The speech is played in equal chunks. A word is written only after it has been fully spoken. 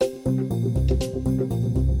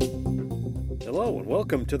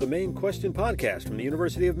Welcome to the Maine Question Podcast from the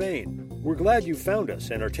University of Maine. We're glad you found us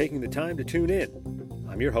and are taking the time to tune in.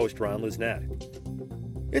 I'm your host, Ron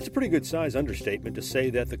Lisnat. It's a pretty good size understatement to say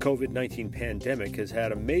that the COVID-19 pandemic has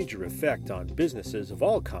had a major effect on businesses of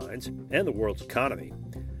all kinds and the world's economy.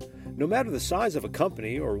 No matter the size of a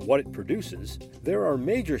company or what it produces, there are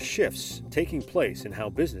major shifts taking place in how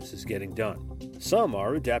business is getting done. Some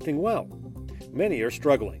are adapting well. Many are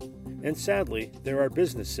struggling. And sadly, there are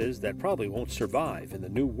businesses that probably won't survive in the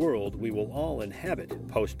new world we will all inhabit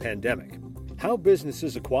post-pandemic. How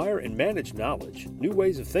businesses acquire and manage knowledge, new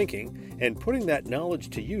ways of thinking, and putting that knowledge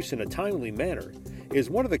to use in a timely manner is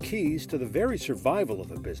one of the keys to the very survival of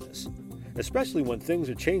a business, especially when things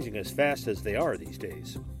are changing as fast as they are these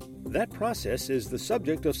days. That process is the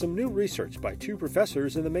subject of some new research by two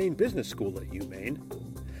professors in the Maine Business School at UMaine.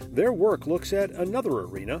 Their work looks at another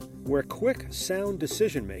arena where quick, sound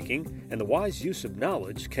decision-making and the wise use of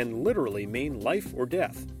knowledge can literally mean life or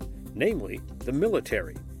death, namely the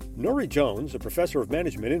military. Norrie Jones, a professor of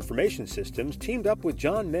management information systems, teamed up with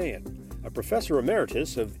John Mahan, a professor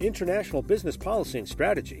emeritus of international business policy and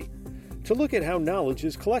strategy, to look at how knowledge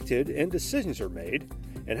is collected and decisions are made,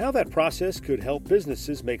 and how that process could help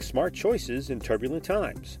businesses make smart choices in turbulent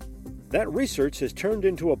times. That research has turned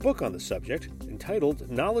into a book on the subject entitled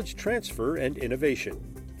Knowledge Transfer and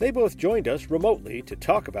Innovation. They both joined us remotely to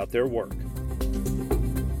talk about their work.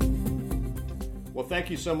 Well, thank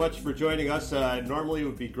you so much for joining us. Normally it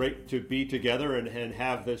would be great to be together and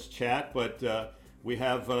have this chat, but we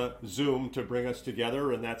have Zoom to bring us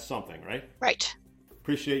together, and that's something, right? Right.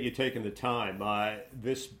 Appreciate you taking the time.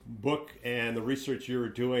 This book and the research you're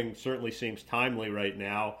doing certainly seems timely right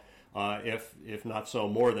now. If not so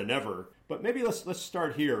more than ever. But maybe let's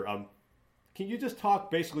start here. Can you just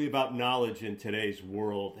talk basically about knowledge in today's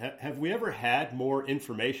world? Have we ever had more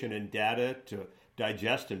information and data to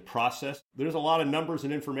digest and process? There's a lot of numbers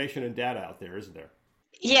and information and data out there, isn't there?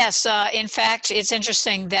 Yes. In fact, it's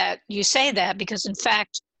interesting that you say that because, in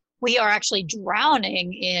fact, we are actually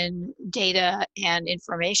drowning in data and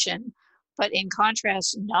information. But in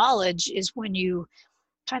contrast, knowledge is when you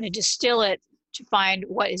kind of distill it to find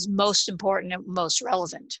what is most important and most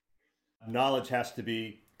relevant. Knowledge has to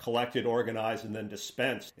be collected, organized, and then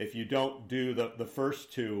dispensed. If you don't do the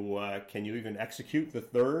first two, can you even execute the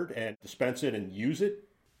third and dispense it and use it?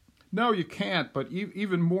 No, you can't. But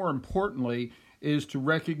even more importantly is to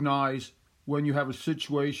recognize when you have a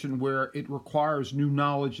situation where it requires new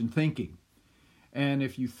knowledge and thinking. And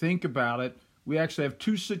if you think about it, we actually have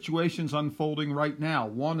two situations unfolding right now.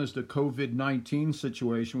 One is the COVID-19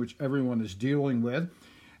 situation, which everyone is dealing with.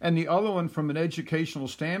 And the other one, from an educational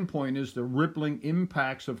standpoint, is the rippling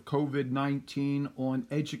impacts of COVID-19 on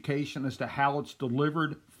education as to how it's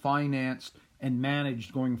delivered, financed, and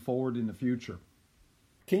managed going forward in the future.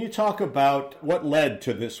 Can you talk about what led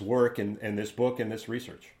to this work and this book and this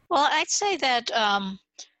research? Well, I'd say that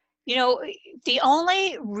the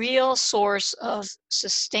only real source of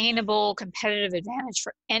sustainable competitive advantage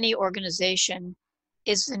for any organization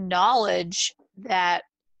is the knowledge that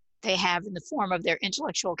they have in the form of their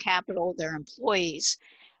intellectual capital, their employees.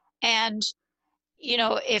 And,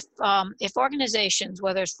 if organizations,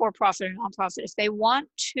 whether it's for-profit or non-profit, if they want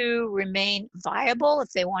to remain viable,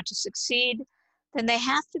 if they want to succeed, then they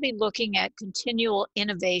have to be looking at continual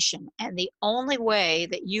innovation. And the only way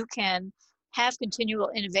that you can have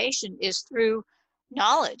continual innovation is through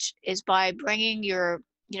knowledge, is by bringing your,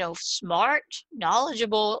 smart,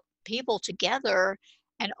 knowledgeable people together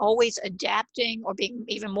and always adapting or being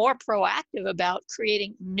even more proactive about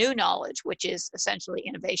creating new knowledge, which is essentially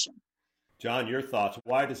innovation. John, your thoughts.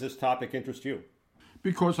 Why does this topic interest you?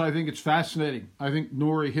 Because I think it's fascinating. I think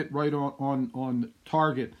Norrie hit right on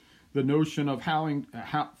target. The notion of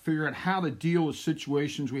figure out how to deal with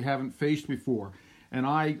situations we haven't faced before. And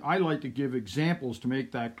I like to give examples to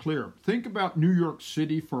make that clear. Think about New York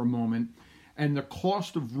City for a moment and the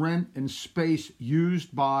cost of rent and space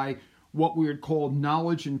used by what we would call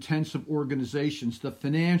knowledge-intensive organizations, the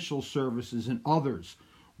financial services and others.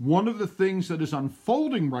 One of the things that is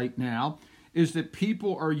unfolding right now is that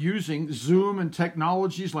people are using Zoom and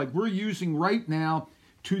technologies like we're using right now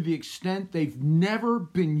to the extent they've never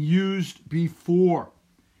been used before.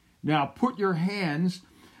 Now, put your hands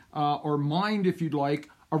or mind, if you'd like,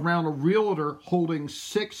 around a realtor holding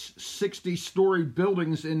 6 60-story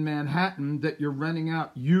buildings in Manhattan that you're renting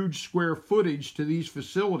out huge square footage to these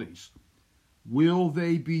facilities. Will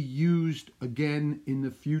they be used again in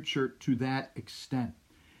the future to that extent?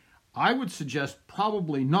 I would suggest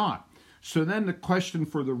probably not. So then the question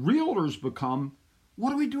for the realtors become,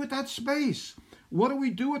 what do we do with that space? What do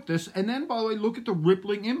we do with this? And then, by the way, look at the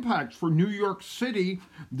rippling impacts for New York City,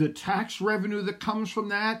 the tax revenue that comes from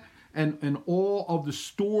that, and all of the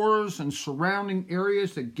stores and surrounding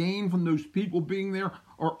areas that gain from those people being there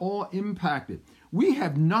are all impacted. We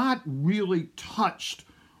have not really touched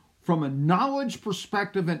from a knowledge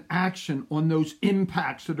perspective and action on those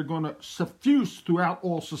impacts that are going to suffuse throughout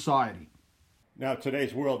all society. Now,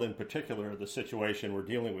 today's world in particular, the situation we're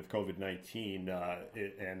dealing with COVID-19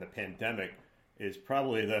 and the pandemic is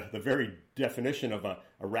probably the very definition of a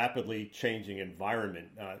rapidly changing environment.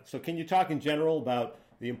 So can you talk in general about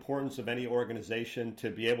the importance of any organization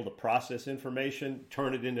to be able to process information,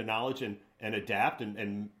 turn it into knowledge, and adapt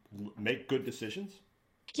and make good decisions?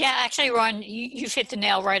 Yeah, actually, Ron, you've hit the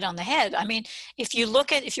nail right on the head. I mean, if you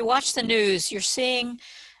watch the news, you're seeing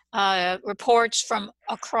reports from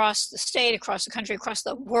across the state, across the country, across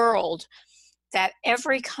the world, that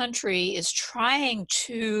every country is trying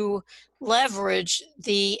to leverage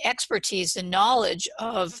the expertise and knowledge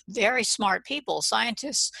of very smart people,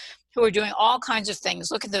 scientists who are doing all kinds of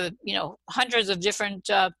things. Look at the, hundreds of different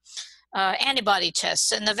antibody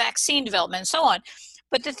tests and the vaccine development and so on.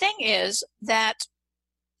 But the thing is that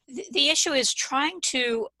the issue is trying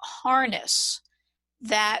to harness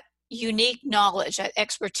that unique knowledge, that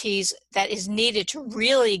expertise that is needed to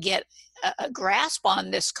really get a grasp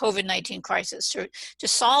on this COVID-19 crisis, to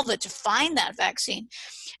solve it, to find that vaccine.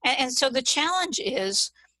 And so the challenge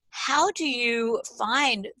is, how do you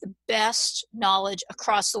find the best knowledge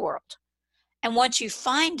across the world? And once you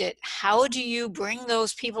find it, how do you bring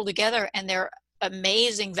those people together and their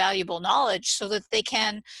amazing, valuable knowledge so that they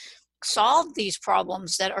can solve these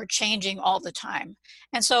problems that are changing all the time?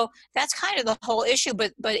 And so that's kind of the whole issue.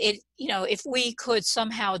 But it, if we could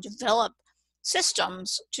somehow develop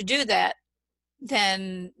systems to do that,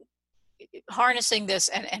 then harnessing this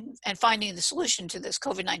and finding the solution to this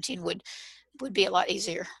COVID-19 would be a lot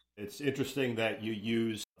easier. It's interesting that you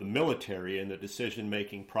use the military in the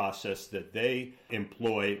decision-making process that they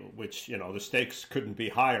employ, which, the stakes couldn't be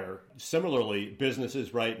higher. Similarly,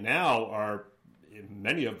 businesses right now are,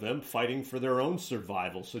 many of them, fighting for their own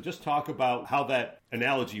survival. So just talk about how that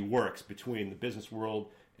analogy works between the business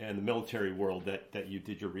world and the military world that you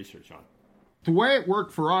did your research on. The way it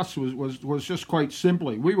worked for us was just quite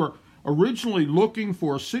simply, we were originally looking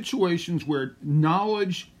for situations where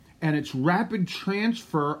knowledge and its rapid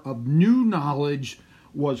transfer of new knowledge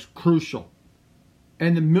was crucial.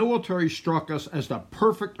 And the military struck us as the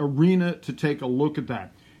perfect arena to take a look at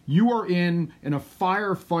that. You are in a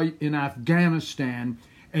firefight in Afghanistan,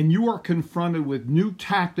 and you are confronted with new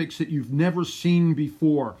tactics that you've never seen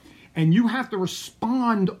before. And you have to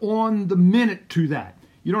respond on the minute to that.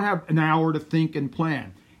 You don't have an hour to think and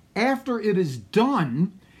plan. After it is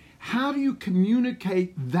done, how do you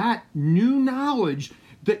communicate that new knowledge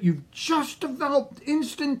that you've just developed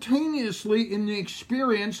instantaneously in the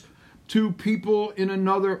experience to people in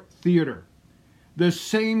another theater? The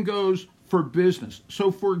same goes for business.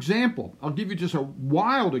 So, for example, I'll give you just a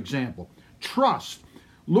wild example. Trust.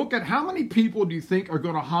 Look at how many people do you think are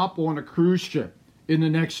going to hop on a cruise ship in the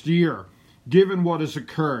next year, given what has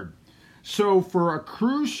occurred? So for a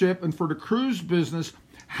cruise ship and for the cruise business,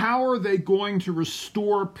 how are they going to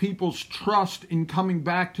restore people's trust in coming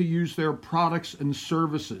back to use their products and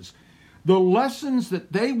services? The lessons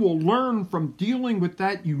that they will learn from dealing with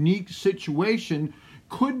that unique situation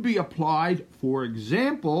could be applied, for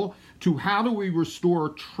example, to how do we restore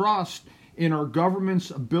trust in our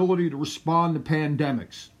government's ability to respond to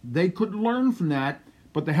pandemics. They could learn from that,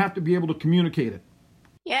 but they have to be able to communicate it.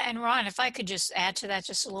 Yeah, and Ron, if I could just add to that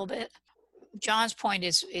just a little bit. John's point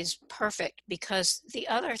is perfect, because the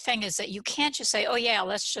other thing is that you can't just say, oh yeah,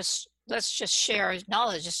 let's just share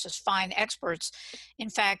knowledge, let's just find experts. In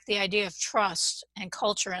fact, the idea of trust and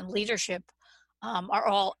culture and leadership are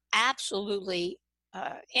all absolutely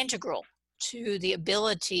integral to the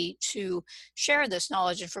ability to share this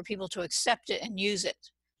knowledge and for people to accept it and use it.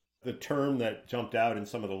 The term that jumped out in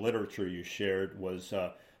some of the literature you shared was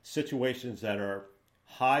situations that are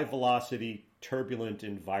high velocity, turbulent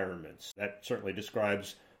environments. That certainly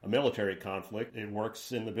describes a military conflict. It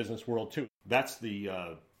works in the business world too. That's the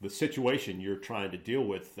situation you're trying to deal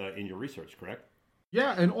with in your research, correct?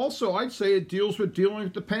 Yeah, and also I'd say it deals with dealing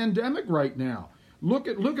with the pandemic right now. Look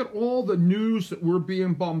at all the news that we're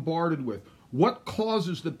being bombarded with. What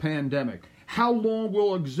causes the pandemic? How long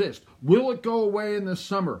will it exist? Will it go away in the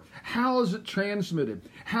summer? How is it transmitted?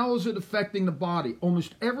 How is it affecting the body?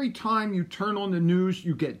 Almost every time you turn on the news,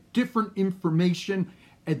 you get different information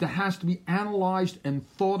that has to be analyzed and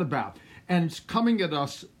thought about. And it's coming at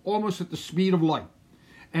us almost at the speed of light.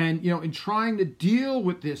 And, in trying to deal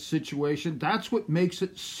with this situation, that's what makes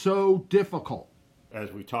it so difficult.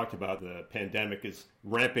 As we talked about, the pandemic is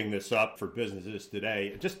ramping this up for businesses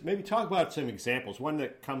today. Just maybe talk about some examples. One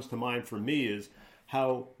that comes to mind for me is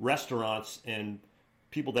how restaurants and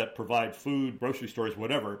people that provide food, grocery stores,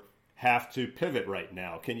 whatever, have to pivot right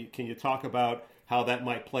now. Can you talk about how that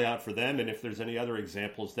might play out for them, and if there's any other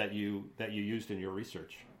examples that you used in your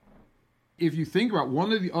research? If you think about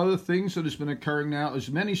one of the other things that has been occurring now is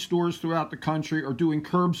many stores throughout the country are doing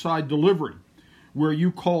curbside delivery, where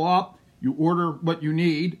you call up, you order what you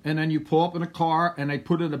need, and then you pull up in a car, and they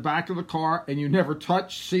put it in the back of the car, and you never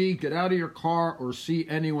touch, see, get out of your car, or see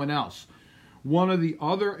anyone else. One of the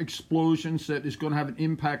other explosions that is going to have an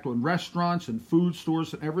impact on restaurants and food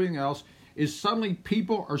stores and everything else is suddenly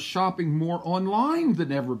people are shopping more online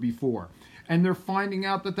than ever before. And they're finding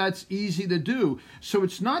out that that's easy to do. So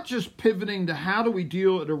it's not just pivoting to how do we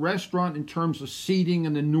deal at a restaurant in terms of seating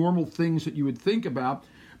and the normal things that you would think about,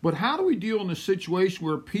 but how do we deal in a situation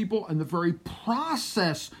where people and the very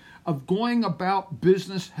process of going about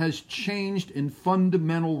business has changed in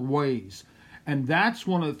fundamental ways. And that's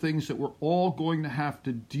one of the things that we're all going to have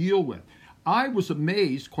to deal with. I was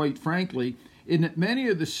amazed, quite frankly, in that many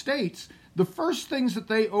of the states, the first things that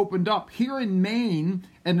they opened up here in Maine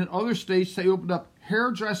and in other states, they opened up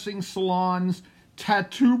hairdressing salons,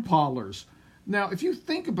 tattoo parlors. Now, if you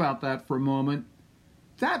think about that for a moment,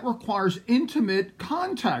 that requires intimate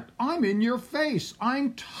contact. I'm in your face.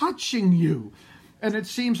 I'm touching you. And it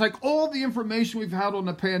seems like all the information we've had on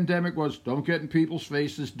the pandemic was don't get in people's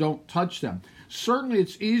faces, don't touch them. Certainly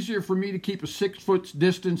it's easier for me to keep a 6 foot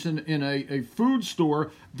distance in a food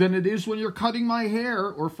store than it is when you're cutting my hair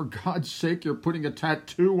or, for God's sake, you're putting a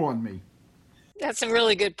tattoo on me. That's a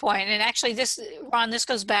really good point. And actually, Ron, this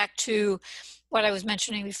goes back to what I was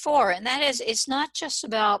mentioning before, and that is it's not just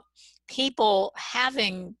about people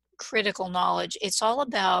having critical knowledge. It's all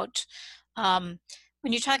about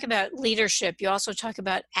when you talk about leadership, you also talk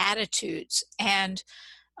about attitudes. And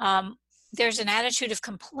there's an attitude of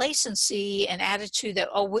complacency, an attitude that,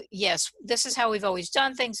 yes, this is how we've always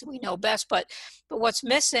done things, we know best. But what's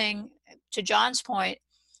missing, to John's point,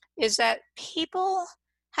 is that people,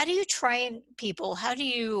 how do you train people? How do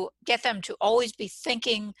you get them to always be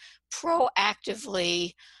thinking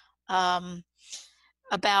proactively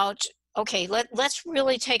about, okay, let's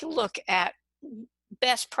really take a look at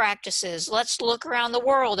best practices. Let's look around the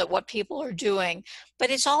world at what people are doing. But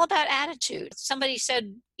it's all about attitude. Somebody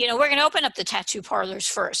said, we're going to open up the tattoo parlors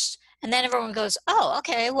first. And then everyone goes, oh,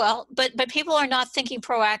 okay, well, but people are not thinking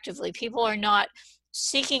proactively. People are not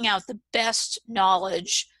seeking out the best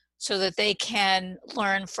knowledge so that they can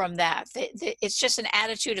learn from that. It's just an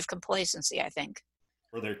attitude of complacency, I think.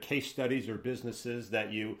 Were there case studies or businesses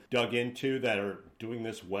that you dug into that are doing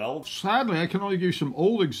this well? Sadly, I can only give you some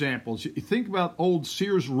old examples. You think about old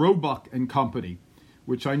Sears Roebuck and Company,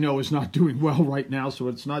 which I know is not doing well right now, so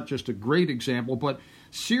it's not just a great example. But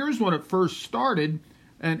Sears, when it first started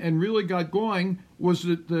and really got going, was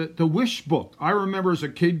the wish book. I remember as a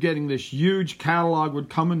kid getting this huge catalog would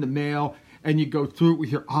come in the mail, and you go through it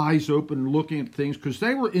with your eyes open looking at things, because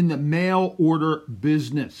they were in the mail order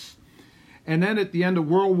business. And then at the end of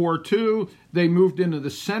World War II, they moved into the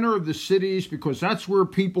center of the cities because that's where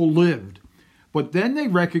people lived. But then they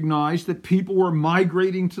recognized that people were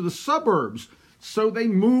migrating to the suburbs. So they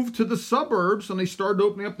moved to the suburbs and they started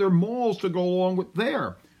opening up their malls to go along with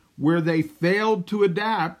there. Where they failed to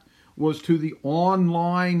adapt was to the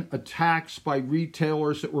online attacks by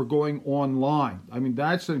retailers that were going online. I mean,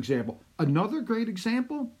 that's an example. Another great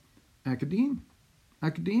example,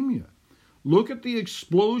 academia. Look at the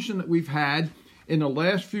explosion that we've had in the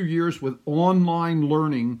last few years with online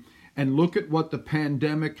learning, and look at what the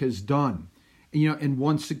pandemic has done. And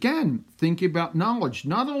once again, thinking about knowledge.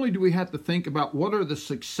 Not only do we have to think about what are the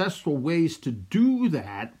successful ways to do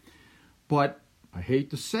that, but I hate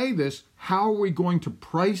to say this, how are we going to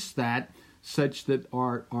price that such that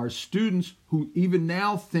our students who even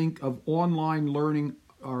now think of online learning,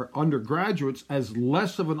 our undergraduates, as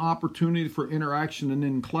less of an opportunity for interaction than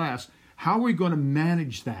in class, how are we going to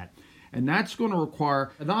manage that? And that's going to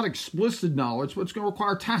require not explicit knowledge, but it's going to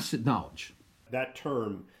require tacit knowledge. That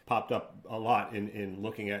term popped up a lot in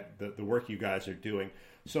looking at the work you guys are doing.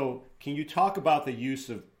 So can you talk about the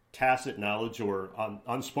use of tacit knowledge or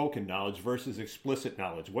unspoken knowledge versus explicit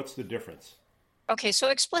knowledge? What's the difference? Okay, so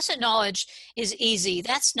explicit knowledge is easy.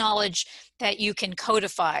 That's knowledge that you can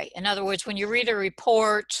codify. In other words, when you read a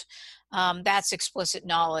report, that's explicit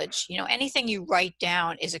knowledge. Anything you write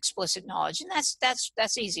down is explicit knowledge, and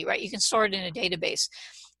that's easy, right? You can store it in a database.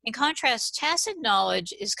 In contrast, tacit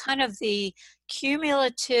knowledge is kind of the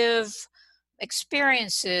cumulative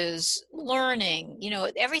experiences, learning,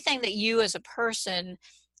 everything that you as a person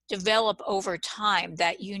develop over time,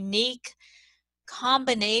 that unique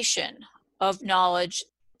combination of knowledge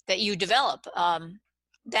that you develop.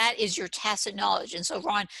 That is your tacit knowledge. And so,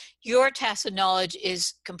 Ron, your tacit knowledge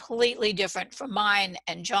is completely different from mine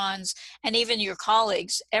and John's and even your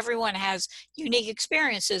colleagues. Everyone has unique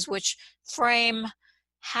experiences which frame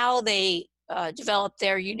how they develop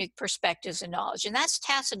their unique perspectives and knowledge. And that's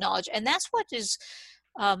tacit knowledge. And that's what is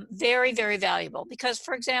very, very valuable. Because,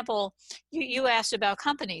 for example, you asked about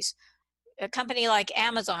companies. A company like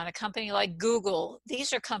Amazon, a company like Google,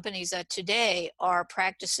 these are companies that today are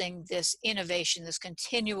practicing this innovation, this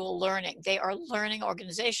continual learning. They are learning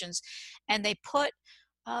organizations, and they put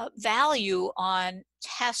value on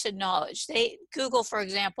tacit knowledge. Google, for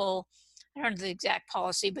example, I don't know the exact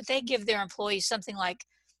policy, but they give their employees something like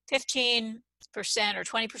 15% or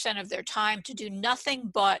 20% of their time to do nothing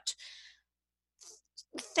but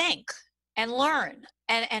think and learn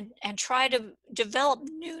and try to develop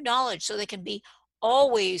new knowledge so they can be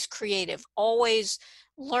always creative, always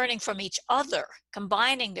learning from each other,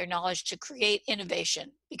 combining their knowledge to create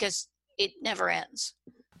innovation, because it never ends.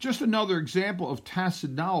 Just another example of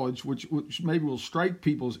tacit knowledge, which maybe will strike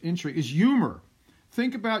people's interest, is humor.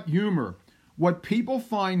 Think about humor. What people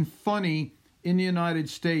find funny in the United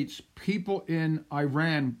States, people in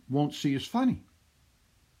Iran won't see as funny.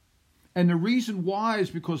 And the reason why is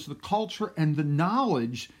because the culture and the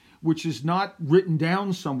knowledge, which is not written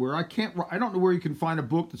down somewhere. I don't know where you can find a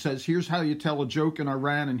book that says, here's how you tell a joke in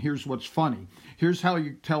Iran and here's what's funny. Here's how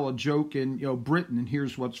you tell a joke in Britain and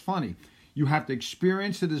here's what's funny. You have to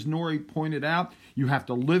experience it, as Nori pointed out. You have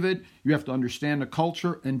to live it. You have to understand the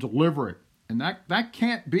culture and deliver it. And that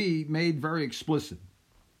can't be made very explicit.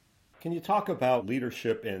 Can you talk about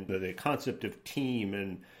leadership and the concept of team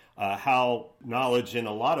and how knowledge in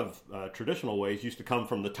a lot of traditional ways used to come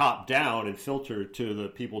from the top down and filter to the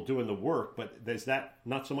people doing the work, but is that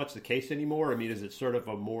not so much the case anymore? I mean, is it sort of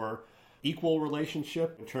a more equal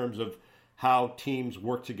relationship in terms of how teams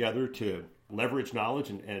work together to leverage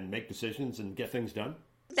knowledge and make decisions and get things done?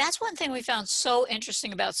 That's one thing we found so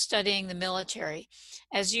interesting about studying the military.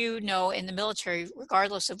 As you know, in the military,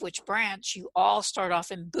 regardless of which branch, you all start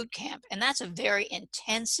off in boot camp. And that's a very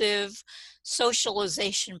intensive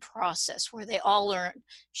socialization process where they all learn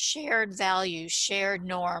shared values, shared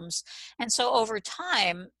norms. And so over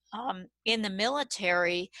time, in the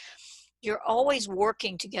military, you're always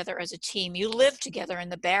working together as a team. You live together in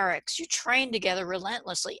the barracks. You train together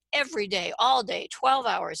relentlessly every day, all day, 12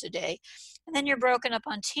 hours a day. And then you're broken up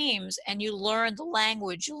on teams and you learn the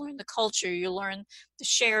language, you learn the culture, you learn the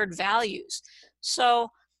shared values. So,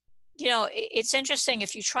 it's interesting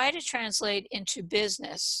if you try to translate into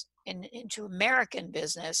business, into American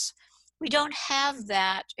business, we don't have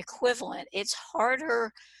that equivalent. It's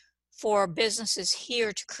harder for businesses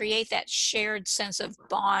here to create that shared sense of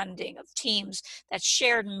bonding of teams, that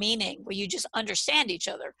shared meaning where you just understand each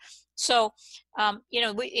other. So,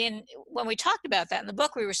 when we talked about that in the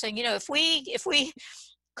book, we were saying, if we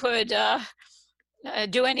could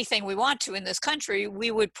do anything we want to in this country, we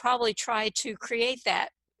would probably try to create that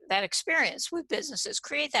experience with businesses,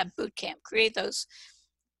 create that boot camp, create those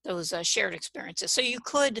shared experiences, so you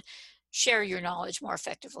could share your knowledge more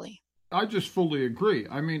effectively. I just fully agree.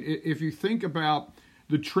 I mean, if you think about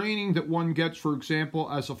the training that one gets, for example,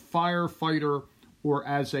 as a firefighter or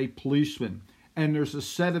as a policeman, and there's a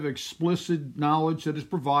set of explicit knowledge that is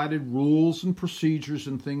provided, rules and procedures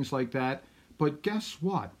and things like that. But guess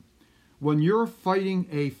what? When you're fighting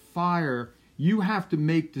a fire, you have to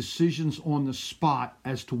make decisions on the spot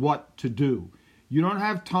as to what to do. You don't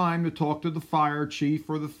have time to talk to the fire chief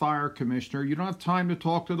or the fire commissioner. You don't have time to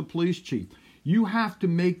talk to the police chief. You have to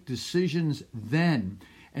make decisions then.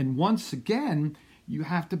 And once again, you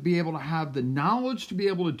have to be able to have the knowledge to be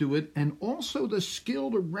able to do it and also the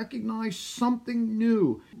skill to recognize something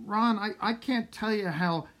new. Ron, I can't tell you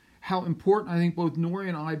how important I think both Nori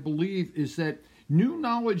and I believe is that new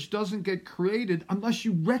knowledge doesn't get created unless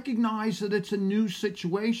you recognize that it's a new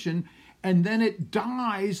situation, and then it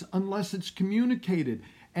dies unless it's communicated.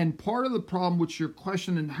 And part of the problem, which your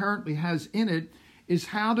question inherently has in it, is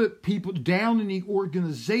how do people down in the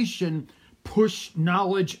organization push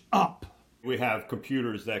knowledge up? We have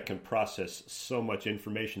computers that can process so much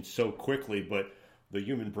information so quickly, but the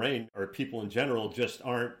human brain, or people in general, just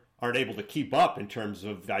aren't able to keep up in terms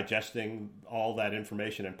of digesting all that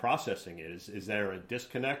information and processing it. Is there a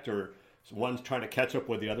disconnect, or is one trying to catch up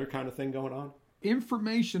with the other kind of thing going on?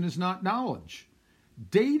 Information is not knowledge.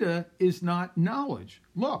 Data is not knowledge.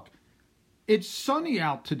 Look, it's sunny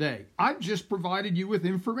out today. I've just provided you with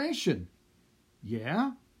information.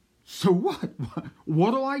 Yeah? So what?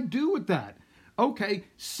 What do I do with that? Okay,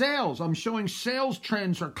 sales. I'm showing sales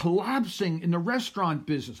trends are collapsing in the restaurant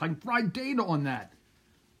business. I can provide data on that.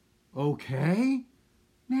 Okay,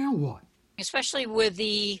 now what? Especially with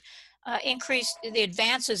the the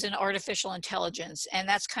advances in artificial intelligence. And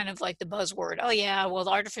that's kind of like the buzzword. Oh yeah, well, the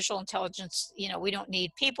artificial intelligence, we don't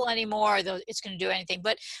need people anymore, though it's going to do anything.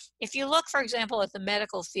 But if you look, for example, at the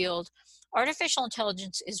medical field, artificial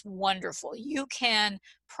intelligence is wonderful. You can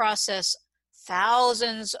process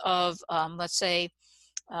thousands of, let's say,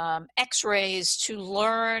 x-rays to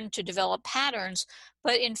learn to develop patterns.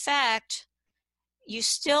 But in fact, you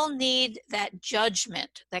still need that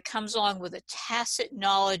judgment that comes along with a tacit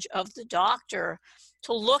knowledge of the doctor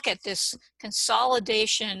to look at this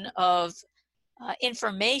consolidation of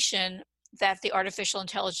information that the artificial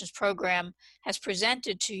intelligence program has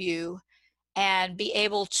presented to you, and be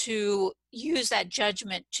able to use that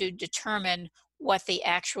judgment to determine what the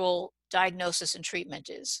actual diagnosis and treatment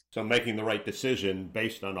is. So making the right decision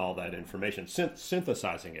based on all that information,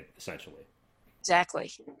 synthesizing it essentially.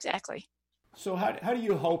 Exactly. So how do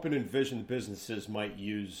you hope and envision businesses might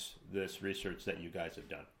use this research that you guys have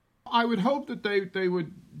done? I would hope that they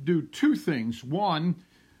would do two things. One,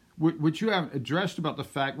 which you haven't addressed about the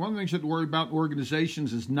fact, one of the things that worry about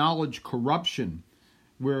organizations is knowledge corruption,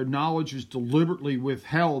 where knowledge is deliberately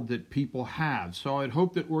withheld that people have. So I'd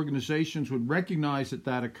hope that organizations would recognize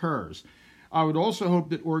that occurs. I would also hope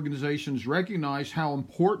that organizations recognize how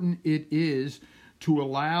important it is to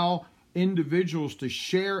allow individuals to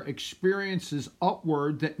share experiences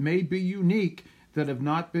upward that may be unique, that have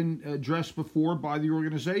not been addressed before by the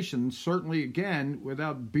organization. Certainly, again,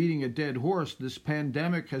 without beating a dead horse, this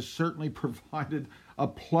pandemic has certainly provided a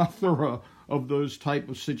plethora of those type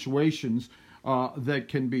of situations that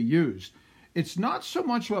can be used. It's not so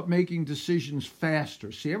much about making decisions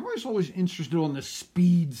faster. See, everybody's always interested on the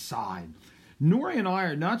speed side. Nori and I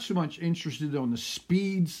are not so much interested on the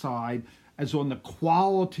speed side as on the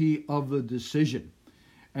quality of the decision.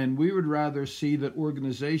 And we would rather see that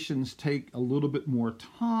organizations take a little bit more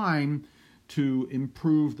time to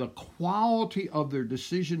improve the quality of their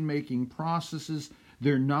decision-making processes,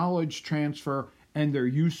 their knowledge transfer, and their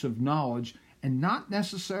use of knowledge, and not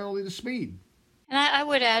necessarily the speed. And I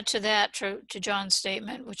would add to that, to John's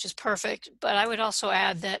statement, which is perfect, but I would also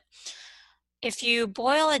add that if you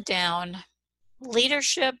boil it down,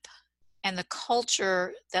 leadership and the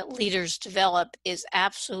culture that leaders develop is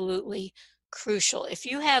absolutely crucial. If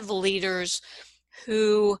you have leaders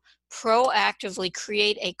who proactively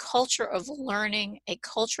create a culture of learning, a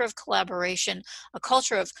culture of collaboration, a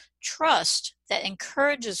culture of trust that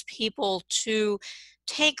encourages people to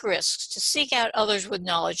take risks, to seek out others with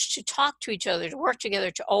knowledge, to talk to each other, to work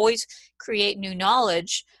together, to always create new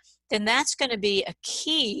knowledge, then that's going to be a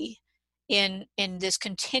key in this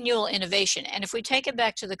continual innovation. And if we take it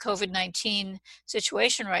back to the COVID-19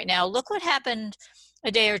 situation right now, look what happened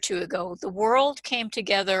a day or two ago. The world came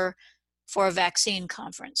together for a vaccine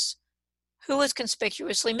conference. Who was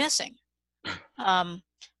conspicuously missing?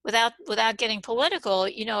 Without getting political,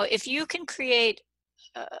 if you can create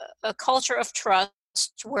a culture of trust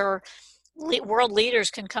where world leaders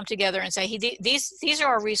can come together and say, hey, these are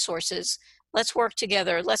our resources. Let's work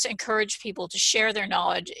together. Let's encourage people to share their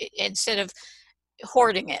knowledge instead of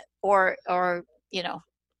hoarding it or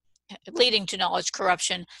leading to knowledge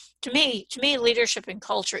corruption. To me, leadership and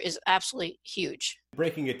culture is absolutely huge.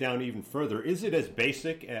 Breaking it down even further, is it as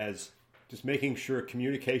basic as just making sure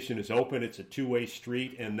communication is open, it's a two-way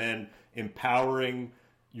street, and then empowering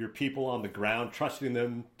your people on the ground, trusting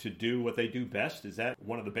them to do what they do best? Is that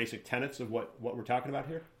one of the basic tenets of what we're talking about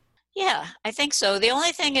here? Yeah, I think so. The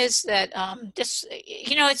only thing is that it's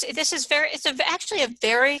actually a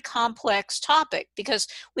very complex topic, because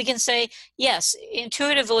we can say, yes,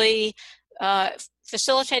 intuitively,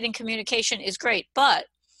 facilitating communication is great, but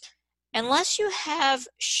unless you have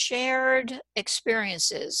shared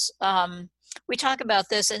experiences, we talk about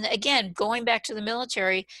this, and again, going back to the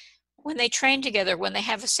military, when they train together, when they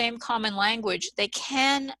have the same common language, they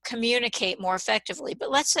can communicate more effectively. But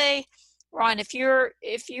let's say, Ron, if you're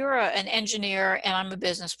an engineer and I'm a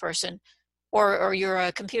business person, or you're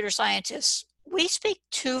a computer scientist, we speak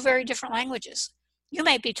two very different languages. You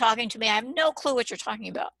might be talking to me, I have no clue what you're talking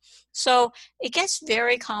about. So it gets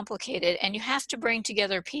very complicated, and you have to bring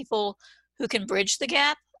together people who can bridge the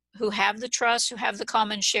gap, who have the trust, who have the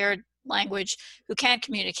common shared language, who can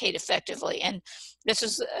communicate effectively. And this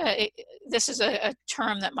is a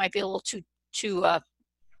term that might be a little too I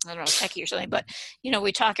don't know, techie or something, but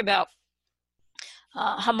we talk about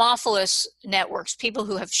homophilous networks, people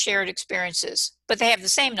who have shared experiences, but they have the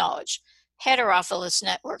same knowledge. Heterophilous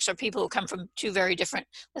networks are people who come from two very different,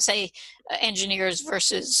 let's say, engineers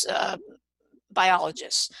versus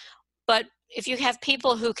biologists. But if you have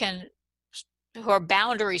people who are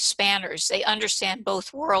boundary spanners, they understand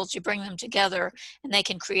both worlds, you bring them together and they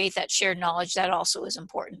can create that shared knowledge, that also is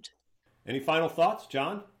important. Any final thoughts,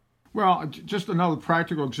 John? Well, just another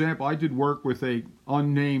practical example. I did work with a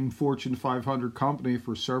unnamed Fortune 500 company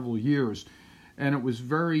for several years, and it was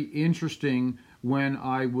very interesting when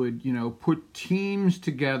I would, put teams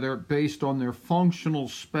together based on their functional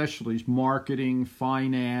specialties, marketing,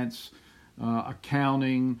 finance,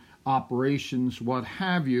 accounting, operations, what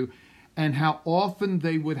have you, and how often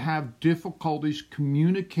they would have difficulties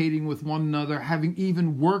communicating with one another, having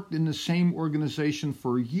even worked in the same organization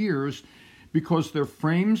for years, because their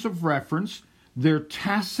frames of reference, their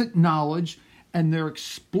tacit knowledge, and their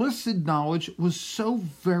explicit knowledge was so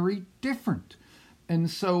very different. And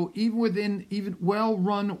so even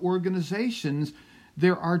well-run organizations,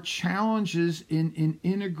 there are challenges in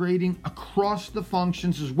integrating across the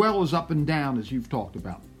functions as well as up and down, as you've talked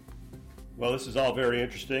about. Well, this is all very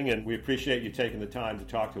interesting, and we appreciate you taking the time to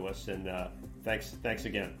talk to us, and thanks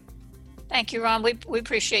again. Thank you, Ron. We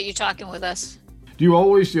appreciate you talking with us. Do you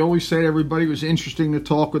always say everybody was interesting to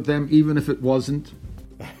talk with them, even if it wasn't?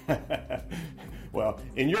 Well,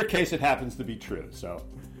 in your case, it happens to be true, so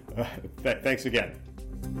thanks again.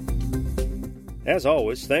 As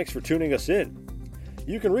always, thanks for tuning us in.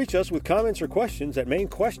 You can reach us with comments or questions at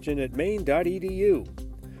mainquestion@maine.edu.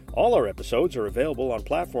 All our episodes are available on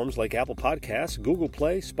platforms like Apple Podcasts, Google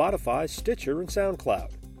Play, Spotify, Stitcher, and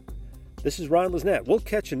SoundCloud. This is Ron Lisnett. We'll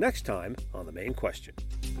catch you next time on The Maine Question.